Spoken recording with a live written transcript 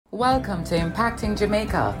Welcome to Impacting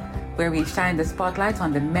Jamaica, where we shine the spotlight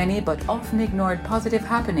on the many but often ignored positive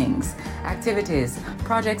happenings, activities,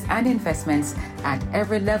 projects, and investments at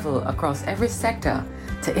every level across every sector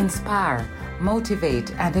to inspire,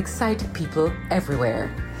 motivate, and excite people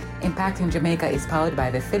everywhere. Impacting Jamaica is powered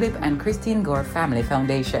by the Philip and Christine Gore Family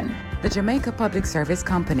Foundation, the Jamaica Public Service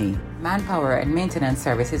Company, Manpower and Maintenance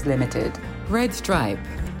Services Limited, Red Stripe,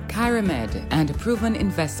 Kyramed, and Proven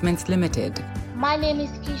Investments Limited. My name is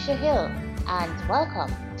Keisha Hill, and welcome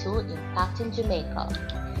to Impacting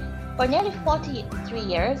Jamaica. For nearly 43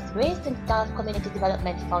 years, Grace and Staff Community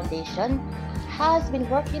Development Foundation has been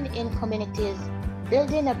working in communities,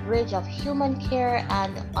 building a bridge of human care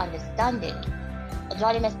and understanding.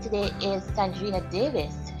 Joining us today is Sandrina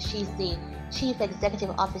Davis. She's the Chief Executive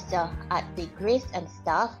Officer at the Grace and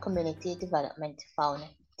Staff Community Development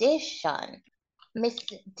Foundation. Ms.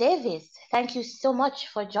 Davis, thank you so much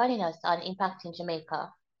for joining us on Impacting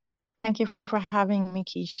Jamaica. Thank you for having me,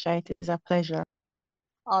 Keisha. It is a pleasure.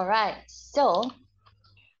 All right. So,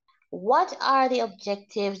 what are the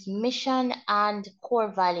objectives, mission, and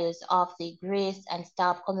core values of the Grace and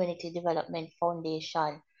Staff Community Development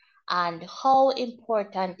Foundation? And how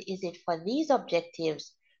important is it for these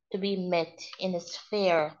objectives to be met in the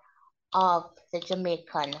sphere of the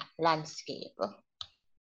Jamaican landscape?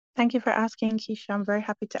 Thank you for asking, Keisha. I'm very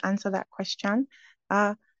happy to answer that question.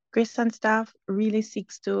 Grace and Staff really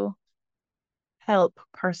seeks to help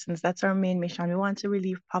persons. That's our main mission. We want to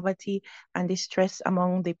relieve poverty and distress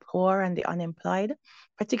among the poor and the unemployed,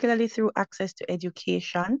 particularly through access to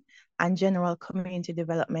education and general community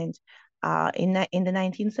development. In the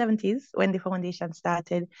 1970s, when the foundation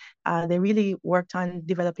started, they really worked on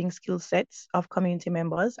developing skill sets of community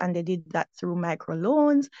members, and they did that through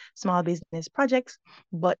microloans, small business projects.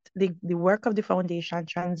 But the work of the foundation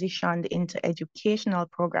transitioned into educational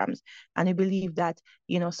programs, and we believe that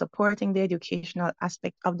supporting the educational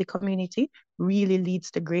aspect of the community really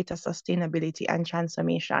leads to greater sustainability and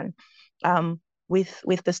transformation.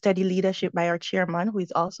 With the steady leadership by our chairman, who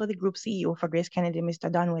is also the group CEO for Grace Kennedy,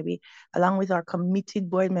 Mr. Don Webby, along with our committed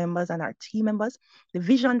board members and our team members, the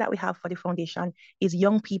vision that we have for the foundation is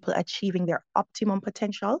young people achieving their optimum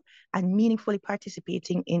potential and meaningfully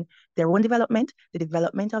participating in their own development, the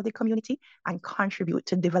development of the community, and contribute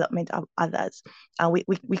to the development of others. And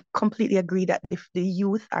we completely agree that the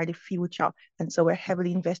youth are the future, and so we're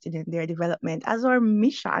heavily invested in their development. As our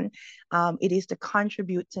mission, it is to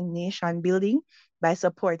contribute to nation building by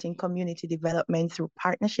supporting community development through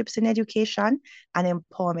partnerships in education and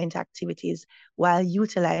empowerment activities, while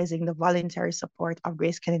utilizing the voluntary support of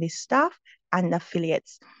Grace Kennedy staff and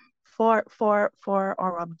affiliates. For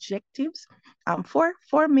our objectives,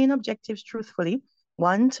 four main objectives, truthfully.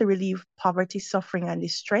 One, to relieve poverty, suffering, and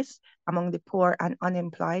distress among the poor and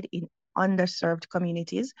unemployed in underserved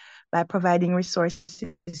communities by providing resources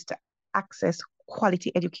to access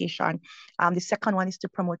quality education. The second one is to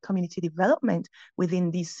promote community development within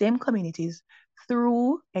these same communities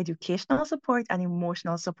through educational support and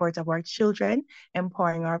emotional support of our children,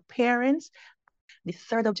 empowering our parents. The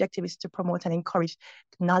third objective is to promote and encourage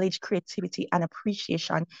knowledge, creativity, and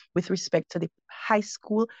appreciation with respect to the high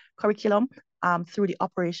school curriculum through the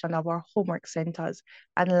operation of our homework centers.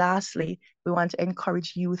 And lastly, we want to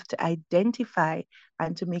encourage youth to identify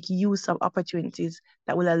and to make use of opportunities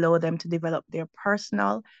that will allow them to develop their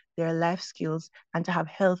personal, their life skills, and to have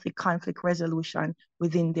healthy conflict resolution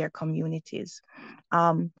within their communities.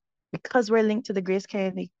 Because we're linked to the Grace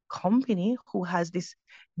Kennedy Company, who has this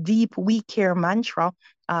deep we care mantra,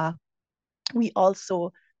 we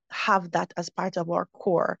also have that as part of our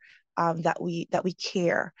core, that we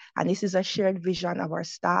care. And this is a shared vision of our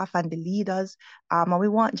staff and the leaders. And we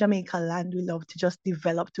want Jamaica Land we love to just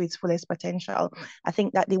develop to its fullest potential. I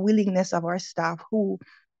think that the willingness of our staff who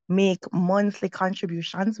make monthly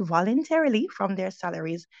contributions voluntarily from their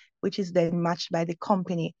salaries, which is then matched by the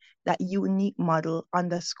company, that unique model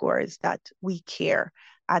underscores that we care.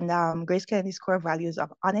 And Grace Kennedy's core values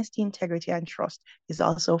of honesty, integrity, and trust is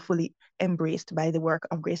also fully embraced by the work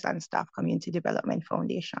of Grace and Staff Community Development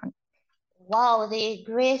Foundation. Wow, the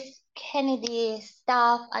Grace Kennedy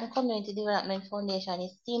Staff and Community Development Foundation,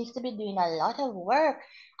 it seems to be doing a lot of work,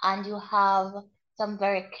 and you have some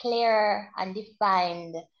very clear and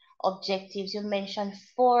defined objectives. You mentioned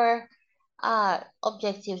 4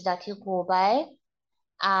 objectives that you go by,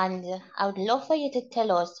 and I would love for you to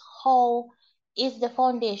tell us, how is the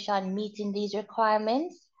foundation meeting these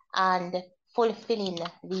requirements and fulfilling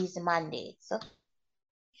these mandates?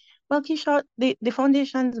 Well, Keisha, the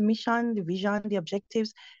foundation's mission, the vision, the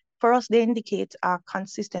objectives, For us, they indicate a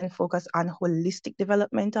consistent focus on holistic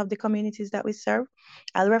development of the communities that we serve.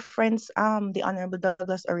 I'll reference the Honorable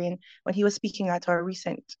Douglas Oren when he was speaking at our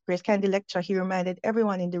recent Grace Candy lecture. He reminded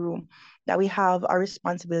everyone in the room that we have a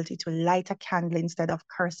responsibility to light a candle instead of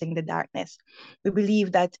cursing the darkness. We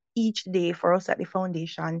believe that each day for us at the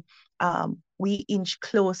foundation, we inch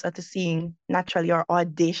closer to seeing naturally our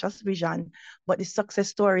audacious vision, but the success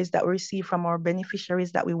stories that we receive from our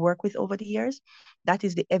beneficiaries that we work with over the years, that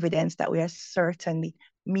is the evidence that we are certainly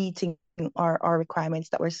meeting our requirements,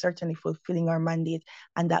 that we're certainly fulfilling our mandate,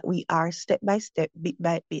 and that we are step by step, bit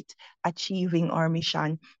by bit, achieving our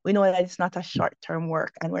mission. We know that it's not a short-term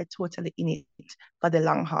work, and we're totally in it for the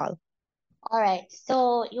long haul. All right,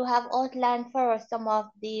 so you have outlined for us some of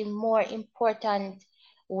the more important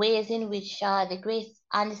ways in which the Grace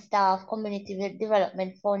and Staff Community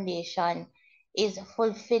Development Foundation is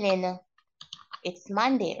fulfilling its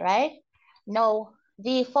mandate, right? Now,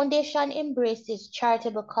 the foundation embraces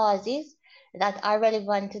charitable causes that are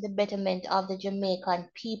relevant to the betterment of the Jamaican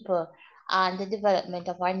people and the development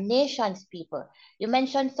of our nation's people. You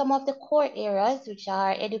mentioned some of the core areas, which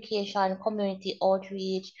are education, community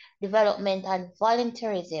outreach, development, and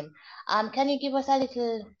volunteerism. Can you give us a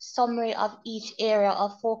little summary of each area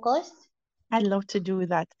of focus? I'd love to do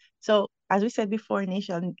that. So as we said before,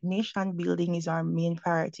 nation building is our main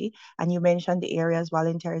priority. And you mentioned the areas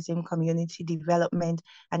volunteerism, community development,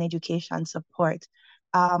 and education support.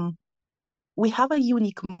 We have a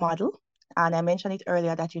unique model. And I mentioned it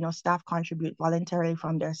earlier that, staff contribute voluntarily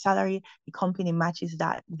from their salary. The company matches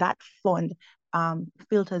that fund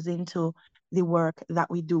filters into the work that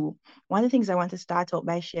we do. One of the things I want to start out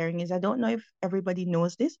by sharing is, I don't know if everybody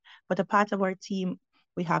knows this, but a part of our team,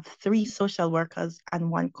 we have 3 social workers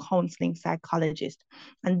and 1 counseling psychologist.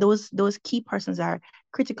 And those key persons are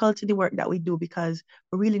critical to the work that we do, because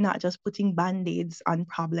we're really not just putting band-aids on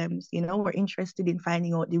problems. We're interested in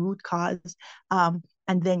finding out the root cause,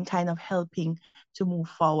 and then kind of helping to move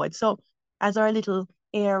forward. So as our little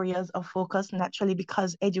areas of focus, naturally,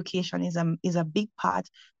 because education is a big part,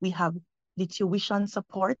 we have the tuition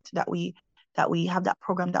support that we have, that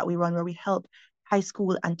program that we run where we help high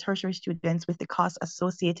school and tertiary students with the costs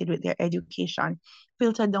associated with their education.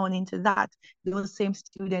 Filter down into that, those same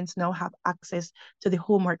students now have access to the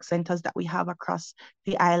homework centers that we have across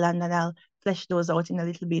the island, and I'll flesh those out in a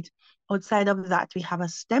little bit. Outside of that, we have a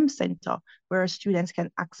STEM center where students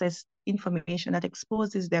can access information that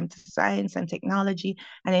exposes them to science and technology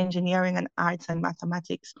and engineering and arts and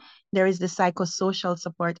mathematics. There is the psychosocial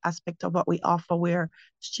support aspect of what we offer, where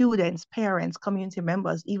students, parents, community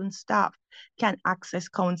members, even staff can access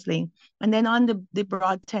counseling. And then on the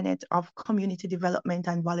broad tenet of community development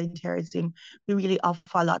and volunteerism, we really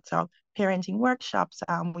offer lots of parenting workshops.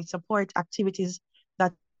 We support activities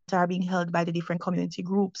that are being held by the different community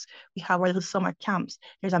groups. We have our little summer camps.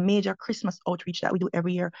 There's a major Christmas outreach that we do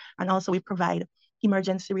every year. And also we provide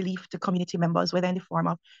emergency relief to community members, whether in the form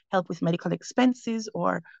of help with medical expenses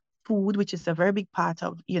or food, which is a very big part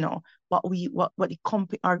of, what the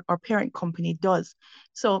company, our parent company does.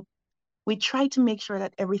 So we try to make sure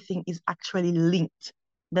that everything is actually linked,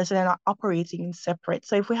 that they're not operating in separate.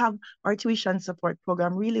 So if we have our tuition support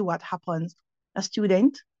program, really what happens, a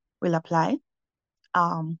student will apply.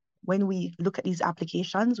 When we look at these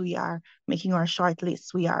applications, we are making our short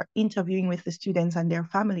lists. We are interviewing with the students and their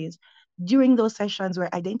families. During those sessions, we're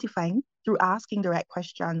identifying, through asking the right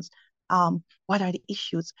questions, what are the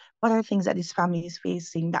issues? What are things that this family is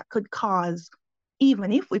facing that could cause,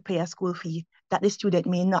 even if we pay a school fee, that the student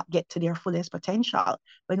may not get to their fullest potential?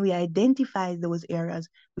 When we identify those areas,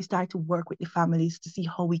 we start to work with the families to see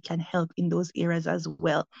how we can help in those areas as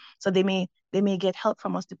well. So they may get help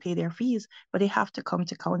from us to pay their fees, but they have to come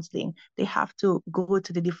to counseling. They have to go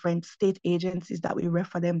to the different state agencies that we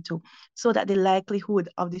refer them to, so that the likelihood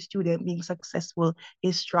of the student being successful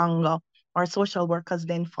is stronger. Our social workers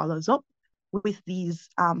then follows up with these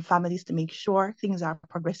families to make sure things are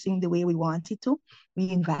progressing the way we want it to. We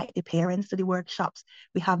invite the parents to the workshops.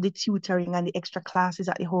 We have the tutoring and the extra classes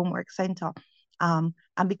at the homework center. And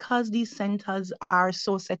because these centers are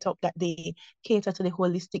so set up that they cater to the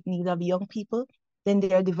holistic need of young people, then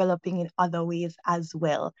they're developing in other ways as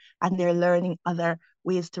well. And they're learning other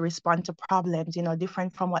ways to respond to problems,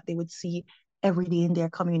 different from what they would see every day in their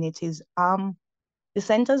communities. The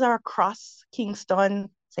centers are across Kingston,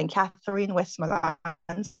 St. Catherine, Westmoreland.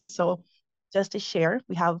 So just to share,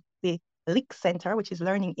 we have the LIC Center, which is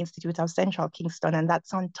Learning Institute of Central Kingston, and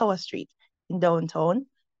that's on Tower Street in downtown.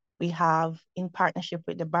 We have, in partnership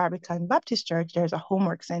with the Barbican Baptist Church, there's a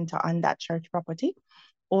homework center on that church property.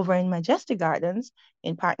 Over in Majestic Gardens,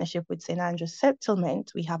 in partnership with St. Andrews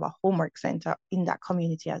Settlement, we have a homework center in that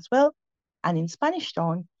community as well. And in Spanish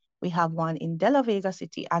Town, we have one in De La Vega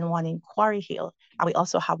City and one in Quarry Hill. And we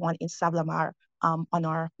also have one in Sablamar on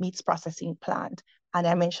our meats processing plant. And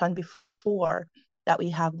I mentioned before that we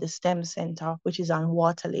have the STEM Center, which is on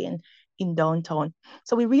Water Lane in downtown.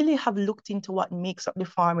 So we really have looked into what makes up the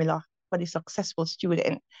formula for the successful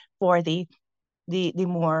student, for the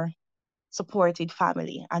more supported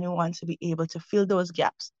family, and we want to be able to fill those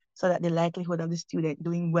gaps so that the likelihood of the student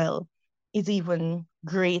doing well is even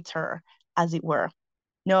greater, as it were.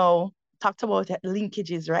 Now, talked about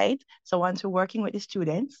linkages, right? So once we're working with the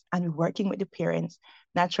students and we're working with the parents,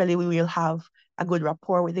 naturally we will have a good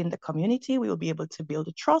rapport within the community. We will be able to build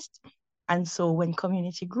a trust. And so when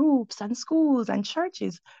community groups and schools and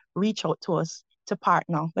churches reach out to us to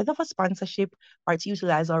partner, whether for sponsorship or to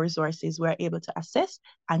utilize our resources, we're able to assess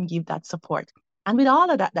and give that support. And with all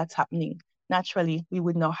of that that's happening, naturally, we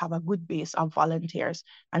would now have a good base of volunteers.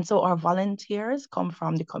 And so our volunteers come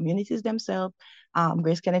from the communities themselves.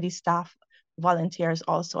 Grace Kennedy staff volunteers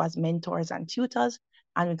also as mentors and tutors,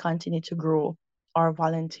 and we continue to grow our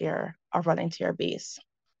volunteer base.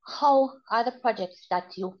 How are the projects that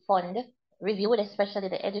you fund reviewed, especially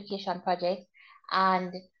the education projects,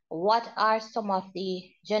 and what are some of the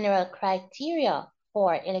general criteria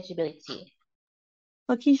for eligibility?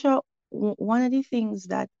 Well, Keisha, one of the things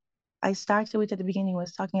that I started with at the beginning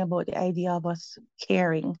was talking about the idea of us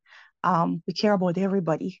caring. We care about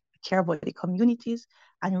everybody, we care about the communities,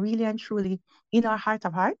 and really and truly, in our heart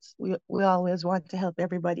of hearts, we always want to help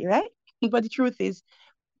everybody, right? But the truth is,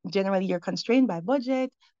 generally you're constrained by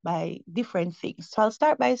budget, by different things. So I'll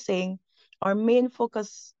start by saying our main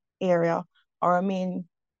focus area, or our main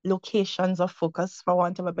locations of focus, for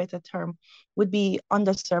want of a better term, would be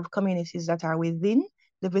underserved communities that are within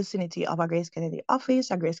the vicinity of a Grace Kennedy office,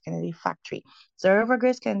 a Grace Kennedy factory. So wherever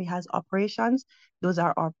Grace Kennedy has operations, those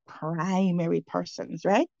are our primary persons,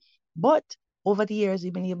 right? But over the years,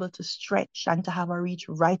 we've been able to stretch and to have a reach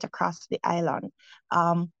right across the island.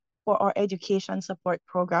 For our education support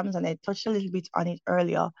programs, and I touched a little bit on it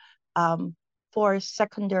earlier, for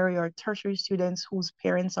secondary or tertiary students whose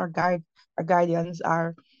parents or guardians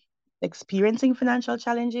are experiencing financial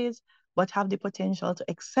challenges, but have the potential to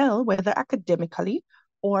excel, whether academically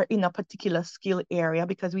or in a particular skill area,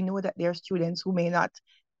 because we know that there are students who may not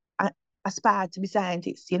aspire to be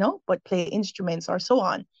scientists, but play instruments or so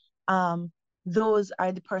on. Those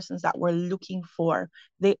are the persons that we're looking for.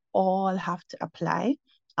 They all have to apply.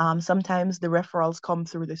 Sometimes the referrals come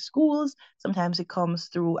through the schools, sometimes it comes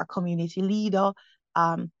through a community leader,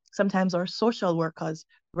 sometimes our social workers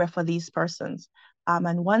refer these persons.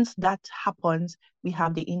 And once that happens, we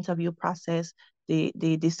have the interview process,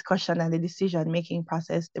 the discussion and the decision-making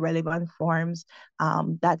process, the relevant forms,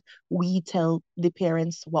 that we tell the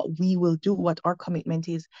parents what we will do, what our commitment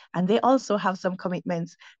is. And they also have some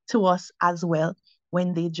commitments to us as well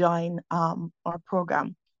when they join our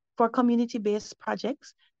program. For community-based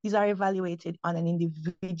projects, these are evaluated on an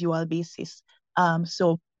individual basis.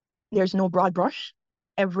 So there's no broad brush.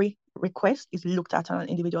 Every request is looked at on an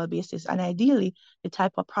individual basis, and ideally the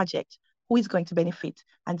type of project, who is going to benefit,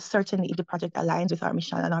 and certainly if the project aligns with our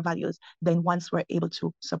mission and our values, then once we're able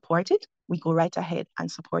to support it, we go right ahead and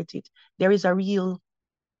support it. There is a real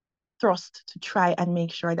thrust to try and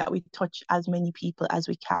make sure that we touch as many people as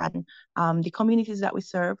we can. The communities that we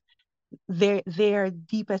serve, their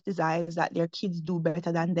deepest desire is that their kids do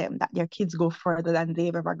better than them, that their kids go further than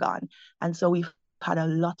they've ever gone. And so we've had a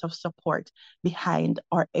lot of support behind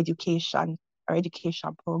our education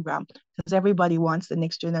program, because everybody wants the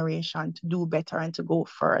next generation to do better and to go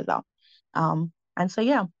further. And so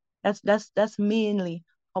yeah, that's mainly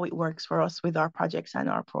how it works for us with our projects and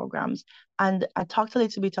our programs. And I talked a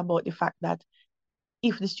little bit about the fact that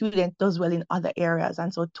if the student does well in other areas.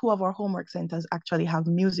 And so 2 of our homework centers actually have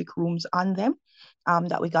music rooms on them,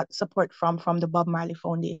 that we got support from the Bob Marley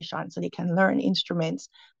Foundation. So they can learn instruments,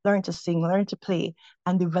 learn to sing, learn to play,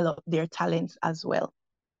 and develop their talents as well.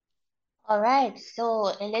 All right,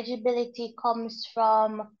 so eligibility comes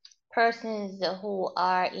from persons who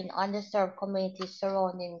are in underserved communities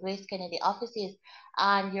surrounding Grace Kennedy offices,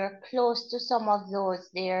 and you're close to some of those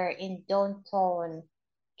there in downtown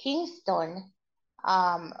Kingston.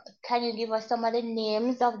 Can you give us some of the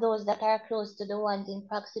names of those that are close to the ones in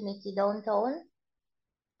proximity downtown?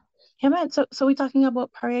 Yeah, man. So we're talking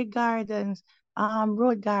about Parade Gardens,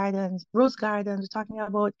 Rose Gardens. We're talking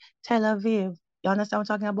about Tel Aviv, You understand? I'm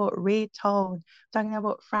talking about Raytown, talking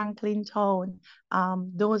about Franklin Town,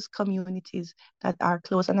 those communities that are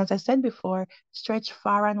close. And as I said before, stretch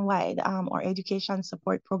far and wide. Our education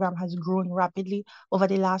support program has grown rapidly over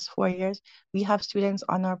the last 4 years. We have students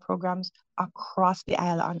on our programs across the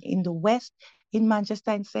island, in the West, in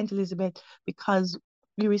Manchester and St. Elizabeth, because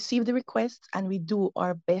we receive the requests and we do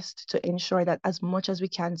our best to ensure that as much as we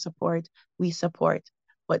can support, we support.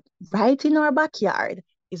 But right in our backyard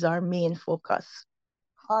is our main focus.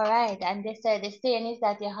 All right, and they say the saying is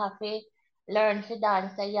that you have to learn to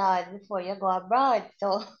dance a yard before you go abroad.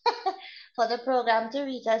 So for the program to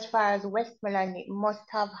reach as far as Westmoreland, it must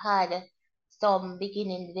have had some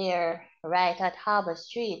beginning there, right at Harbour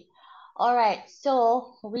Street. All right,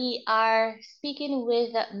 so we are speaking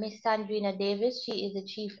with Miss Sandrina Davis. She is the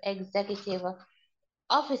Chief Executive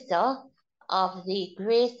Officer of the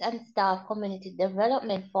Grace and Staff Community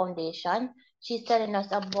Development Foundation. She's telling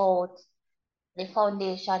us about the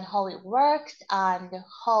foundation, how it works, and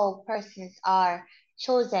how persons are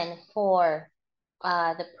chosen for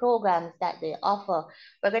the programs that they offer.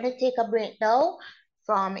 We're going to take a break now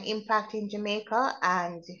from Impact in Jamaica,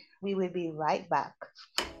 and we will be right back.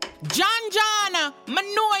 John, me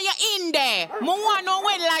know you in there. Me want know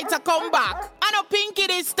when lights are come back. I know Pinky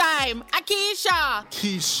this time. Akeisha.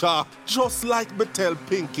 Keisha, just like me tell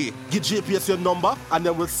Pinky, give JPS your number and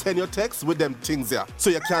then we'll send your text with them things here.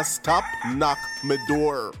 So you can stop, knock me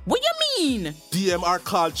door. What you mean? DM or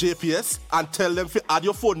call JPS and tell them to add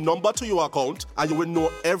your phone number to your account and you will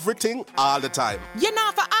know everything all the time. You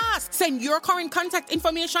never ask. Send your current contact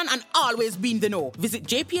information and always be in the know. Visit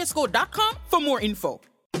jpsco.com for more info.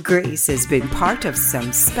 Grace has been part of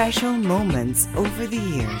some special moments over the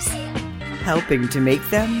years, helping to make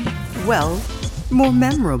them, well, more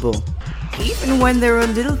memorable, even when they're a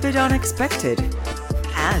little bit unexpected.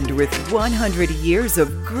 And with 100 years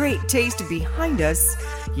of great taste behind us,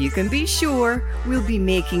 you can be sure we'll be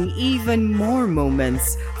making even more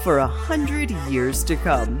moments for 100 years to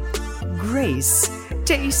come. Grace,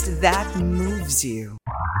 taste that moves you.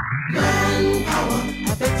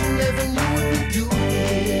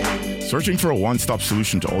 Searching for a one-stop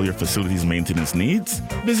solution to all your facilities maintenance needs?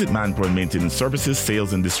 Visit Manpoint Maintenance Services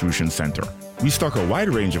Sales and Distribution Center. We stock a wide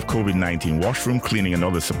range of COVID-19 washroom cleaning and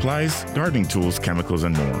other supplies, gardening tools, chemicals,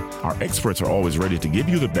 and more. Our experts are always ready to give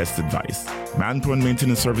you the best advice. Manpoint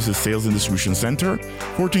Maintenance Services Sales and Distribution Center,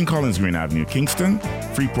 14 Collins Green Avenue, Kingston,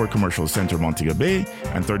 Freeport Commercial Center, Montego Bay,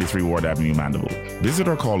 and 33 Ward Avenue, Mandeville. Visit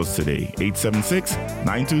or call us today,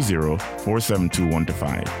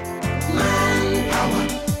 876-920-47215.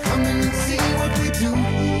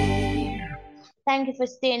 Thank you for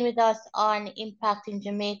staying with us on Impact in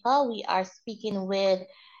Jamaica. We are speaking with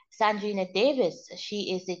Sandrina Davis.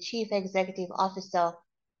 She is the Chief Executive Officer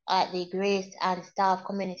at the Grace and Staff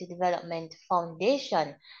Community Development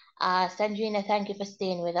Foundation. Sandrina, thank you for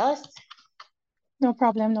staying with us. No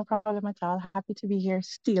problem at all. Happy to be here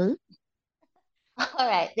still. All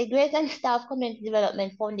right. The Grace and Staff Community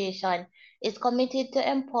Development Foundation is committed to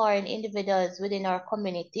empowering individuals within our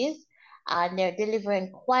communities, and they're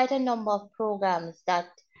delivering quite a number of programs that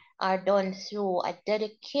are done through a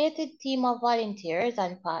dedicated team of volunteers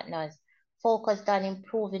and partners focused on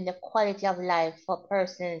improving the quality of life for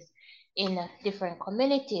persons in different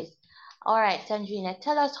communities. All right, Sandrina,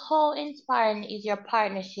 tell us, how inspiring is your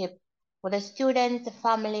partnership with the students, the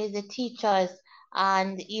families, the teachers,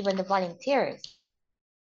 and even the volunteers?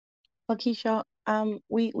 Well, Keisha,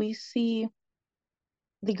 we see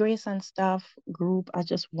the Grace and Staff group as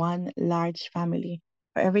just one large family.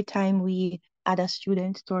 For every time we add a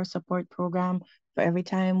student to our support program, for every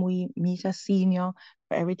time we meet a senior,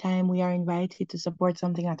 for every time we are invited to support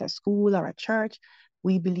something at a school or a church,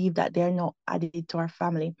 we believe that they're now added to our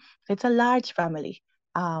family. So it's a large family.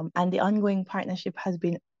 And the ongoing partnership has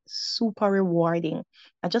been super rewarding.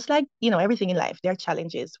 And just like, everything in life, there are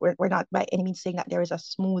challenges. We're not by any means saying that there is a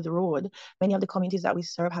smooth road. Many of the communities that we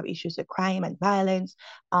serve have issues with crime and violence,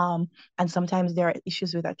 and sometimes there are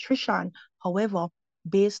issues with attrition. However,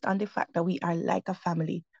 based on the fact that we are like a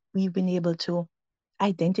family, we've been able to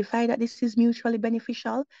identify that this is mutually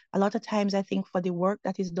beneficial. A lot of times, I think, for the work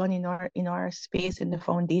that is done in our space, in the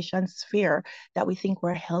foundation sphere, that we think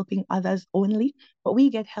we're helping others only, but we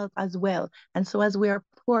get help as well. And so as we are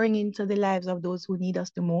pouring into the lives of those who need us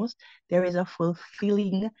the most, there is a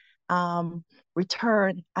fulfilling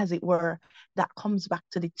return, as it were, that comes back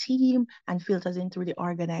to the team and filters into the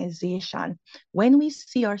organization. When we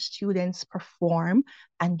see our students perform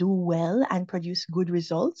and do well and produce good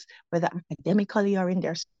results, whether academically or in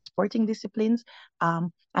their sporting disciplines,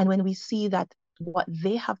 and when we see that what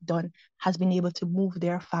they have done has been able to move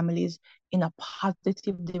their families in a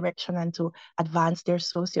positive direction and to advance their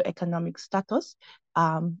socioeconomic status,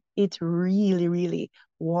 it really, really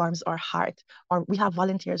warms our heart. Or we have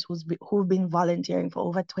volunteers who've been volunteering for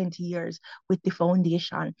over 20 years with the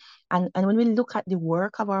foundation. And when we look at the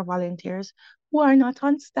work of our volunteers who are not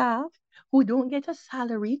on staff, who don't get a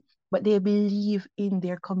salary, but they believe in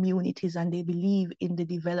their communities and they believe in the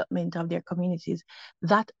development of their communities,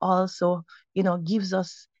 that also, gives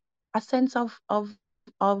us a sense of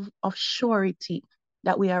surety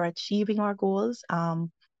that we are achieving our goals,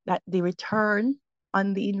 that the return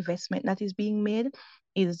on the investment that is being made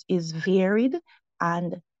is varied,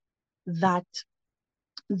 and that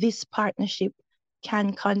this partnership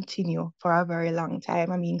can continue for a very long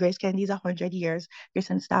time. I mean, Grace Kennedy is 100 years,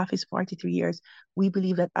 Grace and Staff is 43 years. We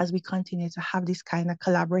believe that as we continue to have this kind of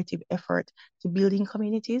collaborative effort to building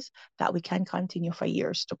communities, that we can continue for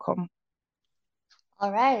years to come.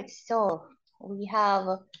 All right, so we have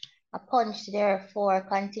a punch there for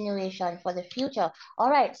continuation for the future.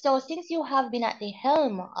 All right, so since you have been at the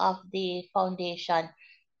helm of the foundation,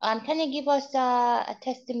 can you give us a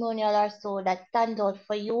testimonial or so that stands out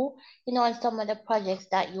for you, on some of the projects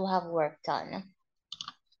that you have worked on?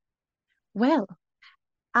 Well,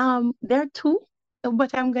 there are two,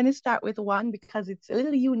 but I'm going to start with one because it's a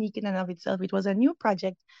little unique in and of itself. It was a new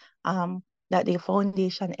project that the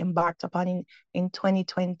foundation embarked upon in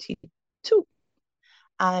 2022.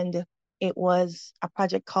 And it was a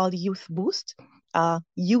project called Youth Boost, a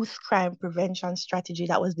youth crime prevention strategy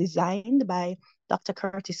that was designed by Dr.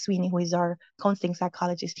 Curtis Sweeney, who is our counseling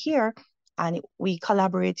psychologist here. And we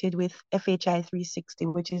collaborated with FHI 360,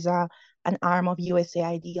 which is an arm of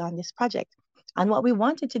USAID on this project. And what we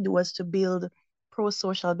wanted to do was to build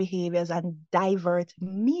pro-social behaviors and divert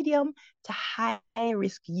medium to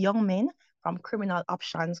high-risk young men from criminal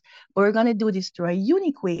options. But we're going to do this through a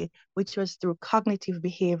unique way, which was through cognitive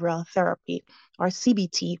behavioral therapy, or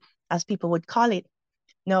CBT, as people would call it.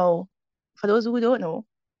 Now, for those who don't know,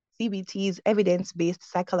 CBT is evidence-based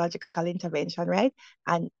psychological intervention, right?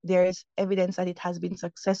 And there's evidence that it has been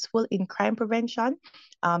successful in crime prevention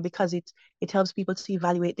because it helps people to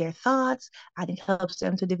evaluate their thoughts, and it helps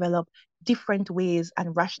them to develop different ways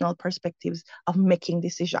and rational perspectives of making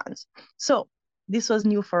decisions. So this was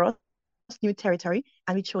new for us, new territory,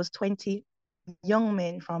 and we chose 20 young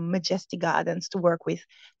men from Majestic Gardens to work with,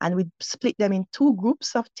 and we split them in two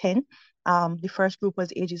groups of 10. The first group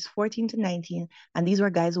was ages 14 to 19, and these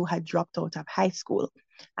were guys who had dropped out of high school.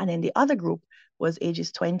 And then the other group was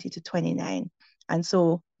ages 20 to 29. And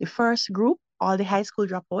so the first group, all the high school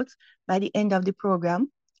dropouts, by the end of the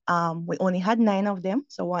program, we only had 9 of them,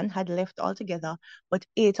 so one had left altogether, but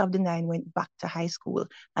 8 of the 9 went back to high school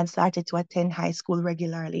and started to attend high school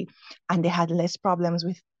regularly, and they had less problems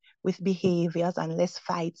with behaviors and less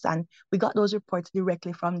fights. And we got those reports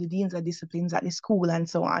directly from the deans of disciplines at the school and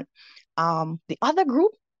so on. The other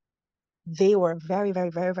group, they were very, very,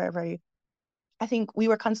 very, very, very, I think we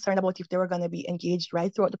were concerned about if they were going to be engaged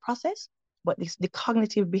right throughout the process, but the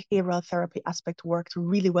cognitive behavioral therapy aspect worked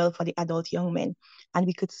really well for the adult young men, and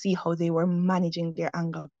we could see how they were managing their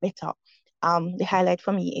anger better. The highlight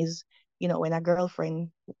for me is, when a girlfriend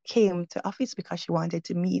came to office because she wanted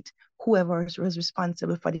to meet whoever was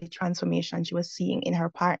responsible for the transformation she was seeing in her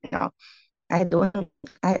partner. I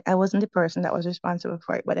wasn't the person that was responsible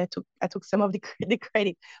for it, but I took some of the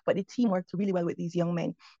credit. But the team worked really well with these young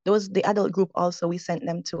men. The adult group also, we sent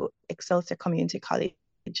them to Excelsior Community College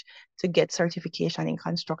to get certification in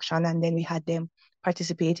construction, and then we had them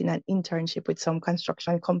participate in an internship with some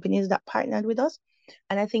construction companies that partnered with us.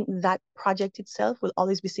 And I think that project itself will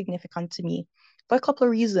always be significant to me for a couple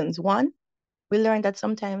of reasons. One, we learned that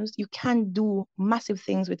sometimes you can do massive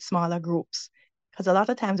things with smaller groups, because a lot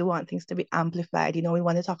of times we want things to be amplified. We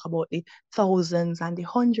want to talk about the thousands and the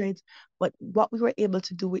hundreds, but what we were able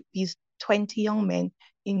to do with these 20 young men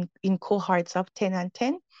in cohorts of 10 and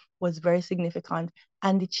 10 was very significant.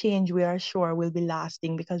 And the change, we are sure, will be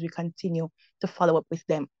lasting because we continue to follow up with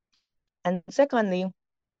them. And secondly,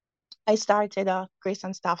 I started a Grace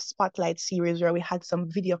and Staff Spotlight series where we had some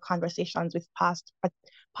video conversations with past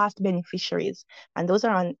beneficiaries. And those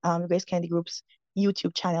are on Grace Kennedy Group's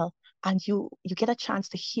YouTube channel. And you get a chance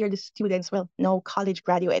to hear the students, now college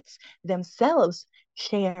graduates themselves,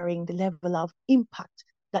 sharing the level of impact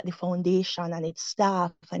that the foundation and its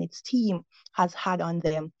staff and its team has had on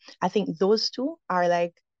them. I think those two are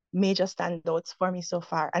like major standouts for me so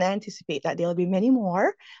far. And I anticipate that there'll be many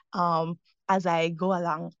more as I go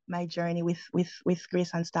along my journey with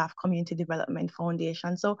Grace and Staff Community Development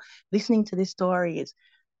Foundation. So listening to the stories,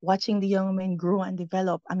 watching the young men grow and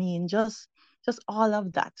develop, I mean, just just all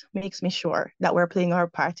of that makes me sure that we're playing our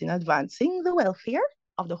part in advancing the welfare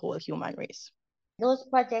of the whole human race. Those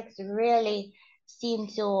projects really seem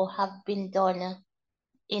to have been done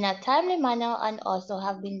in a timely manner and also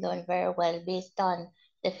have been done very well based on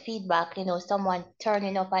the feedback, someone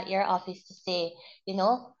turning up at your office to say,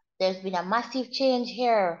 there's been a massive change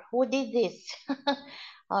here. Who did this?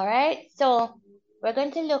 All right. So we're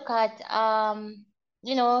going to look at,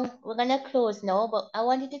 we're going to close now, but I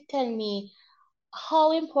want you to tell me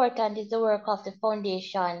how important is the work of the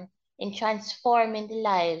foundation in transforming the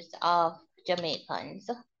lives of Jamaicans?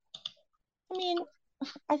 I mean,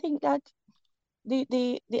 I think that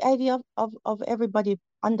the idea of everybody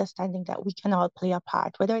understanding that we can all play a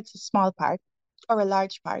part, whether it's a small part or a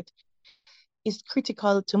large part, is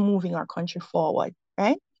critical to moving our country forward,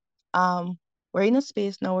 right? We're in a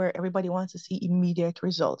space now where everybody wants to see immediate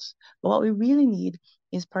results. But what we really need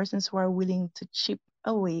is persons who are willing to chip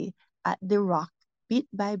away at the rock bit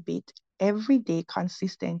by bit, every day,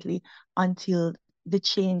 consistently, until the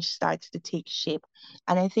change starts to take shape.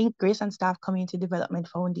 And I think Grace and Staff Community Development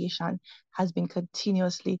Foundation has been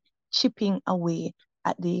continuously chipping away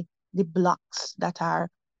at the blocks that are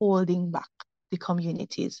holding back the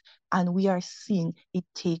communities. And we are seeing it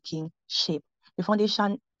taking shape. The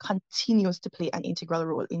foundation continues to play an integral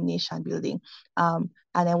role in nation building. And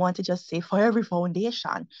I want to just say for every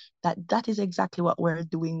foundation that is exactly what we're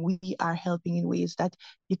doing. We are helping in ways that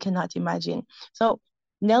you cannot imagine. So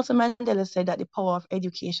Nelson Mandela said that the power of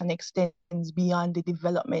education extends beyond the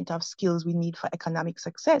development of skills we need for economic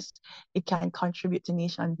success. It can contribute to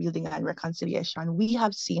nation building and reconciliation. We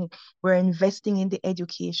have seen we're investing in the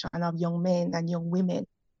education of young men and young women,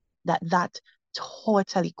 that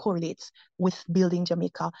totally correlates with building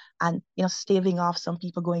Jamaica and staving off some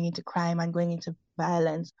people going into crime and going into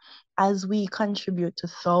violence. As we contribute to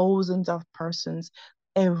thousands of persons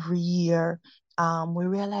every year, we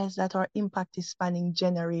realize that our impact is spanning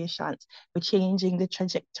generations. We're changing the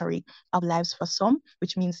trajectory of lives for some,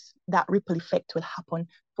 which means that ripple effect will happen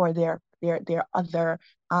for their other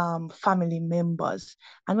family members.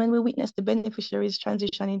 And when we witness the beneficiaries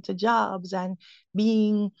transition into jobs and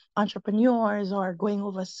being entrepreneurs or going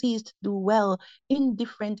overseas to do well in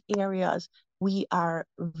different areas, we are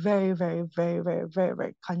very, very, very, very, very,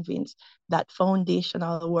 very convinced that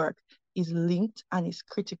foundational work is linked and is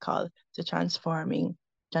critical to transforming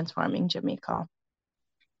Jamaica.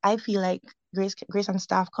 I feel like Grace and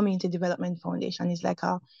Staff Community Development Foundation is like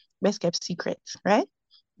a best kept secret, right?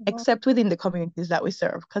 Mm-hmm. Except within the communities that we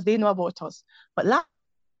serve, because they know about us. But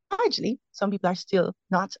largely, some people are still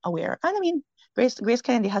not aware. And I mean, Grace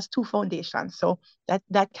Kennedy has 2 foundations, so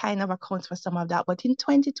that kind of accounts for some of that. But in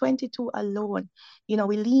 2022 alone, we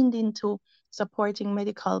leaned into supporting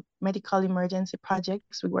medical emergency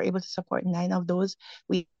projects. We were able to support 9 of those.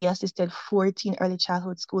 We assisted 14 early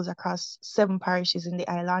childhood schools across 7 parishes in the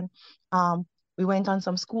island. We went on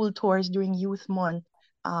some school tours during Youth Month,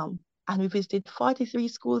 and we visited 43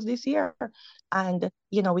 schools this year. And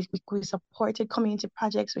we supported community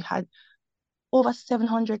projects. We had over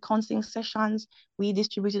 700 counseling sessions. We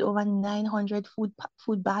distributed over 900 food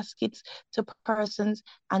baskets to persons.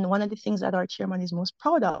 And one of the things that our chairman is most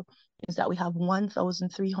proud of is that we have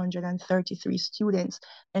 1,333 students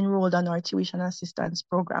enrolled on our tuition assistance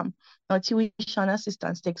program. Now, tuition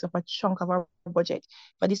assistance takes up a chunk of our budget.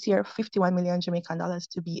 For this year, 51 million Jamaican dollars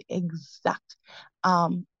to be exact.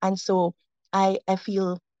 And so I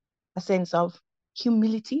feel a sense of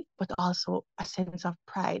humility, but also a sense of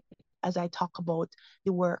pride as I talk about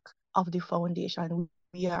the work of the foundation.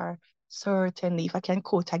 We are certainly, if I can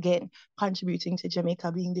quote again, contributing to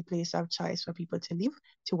Jamaica being the place of choice for people to live,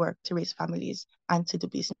 to work, to raise families, and to do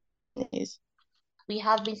business. We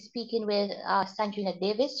have been speaking with Sandrina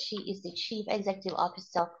Davis. She is the Chief Executive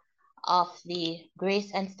Officer of the Grace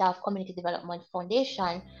and Staff Community Development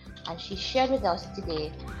Foundation, and she shared with us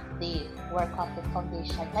today the work of the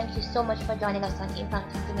foundation. Thank you so much for joining us on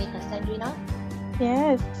Impacting Jamaica, Sandrina.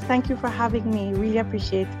 Yes, thank you for having me. Really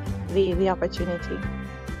appreciate the opportunity.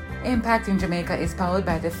 Impacting Jamaica is powered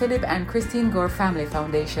by the Philip and Christine Gore Family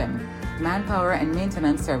Foundation, Manpower and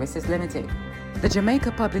Maintenance Services Limited, the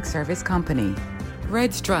Jamaica Public Service Company,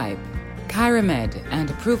 Red Stripe, Kyramed,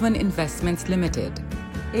 and Proven Investments Limited.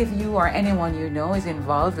 If you or anyone you know is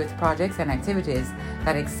involved with projects and activities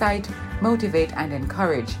that excite, motivate, and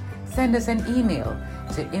encourage, send us an email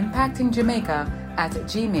to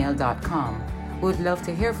impactingjamaica@gmail.com. We'd love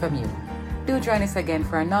to hear from you. Do join us again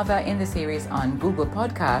for another in the series on Google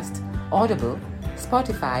Podcast, Audible,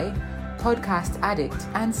 Spotify, Podcast Addict,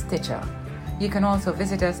 and Stitcher. You can also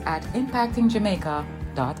visit us at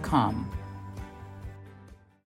impactingjamaica.com.